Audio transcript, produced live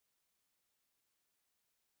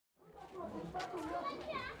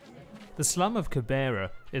The slum of Kibera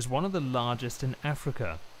is one of the largest in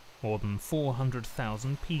Africa. More than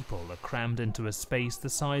 400,000 people are crammed into a space the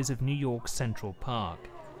size of New York's Central Park.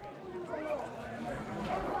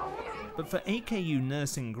 But for AKU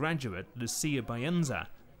nursing graduate Lucia Bayanza,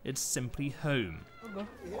 it's simply home.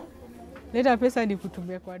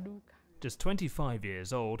 Just 25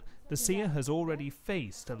 years old, Lucia has already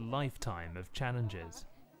faced a lifetime of challenges.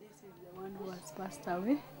 This is the one who has passed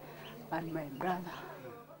away, and my brother.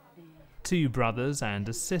 2 brothers and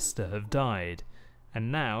a sister have died,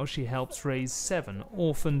 and now she helps raise 7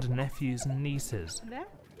 orphaned nephews and nieces.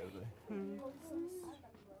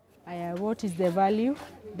 What is the value?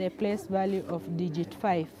 The place value of digit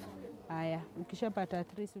 5.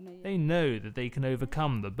 They know that they can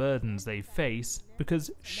overcome the burdens they face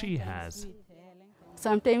because she has.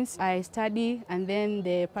 Sometimes I study and then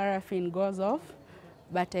the paraffin goes off,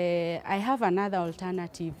 but I have another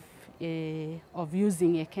alternative of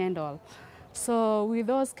using a candle. So with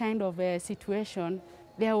those kind of situation,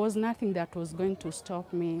 there was nothing that was going to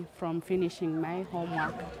stop me from finishing my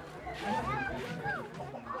homework.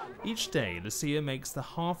 Each day, Lucia makes the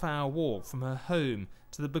half-hour walk from her home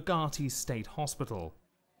to the Bugatti State Hospital.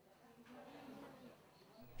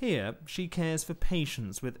 Here, she cares for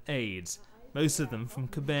patients with AIDS, most of them from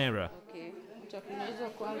Kibera,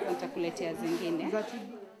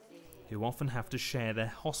 who often have to share their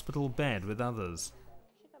hospital bed with others.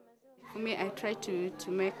 For me, I try to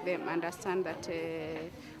make them understand that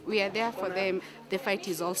we are there for them. The fight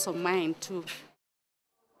is also mine too.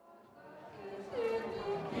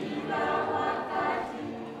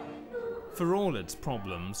 For all its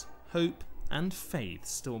problems, hope and faith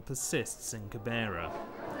still persists in Kibera.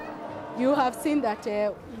 You have seen that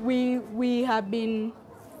we have been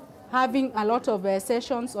having a lot of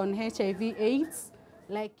sessions on HIV/AIDS,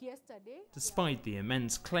 like yesterday. Despite the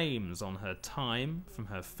immense claims on her time from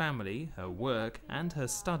her family, her work and her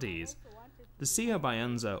studies, Lucia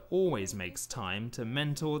Bayanza always makes time to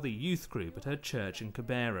mentor the youth group at her church in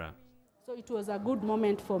Kibera. So it was a good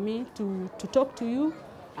moment for me to talk to you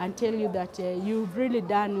and tell you that you've really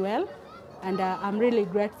done well, and I'm really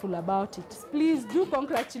grateful about it. Please do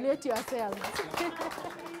congratulate yourselves.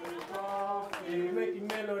 Making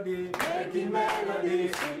melodies in my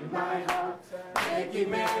heart, making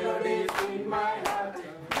melodies in my heart,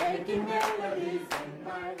 making melodies in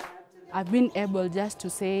my heart. I've been able just to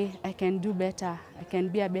say I can do better, I can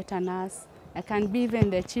be a better nurse, I can be even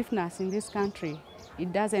the chief nurse in this country.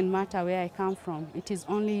 It doesn't matter where I come from. It is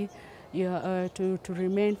only to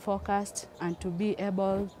remain focused and to be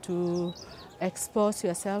able to expose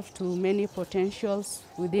yourself to many potentials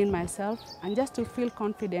within myself, and just to feel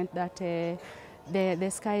confident that the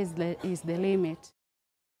sky is the limit.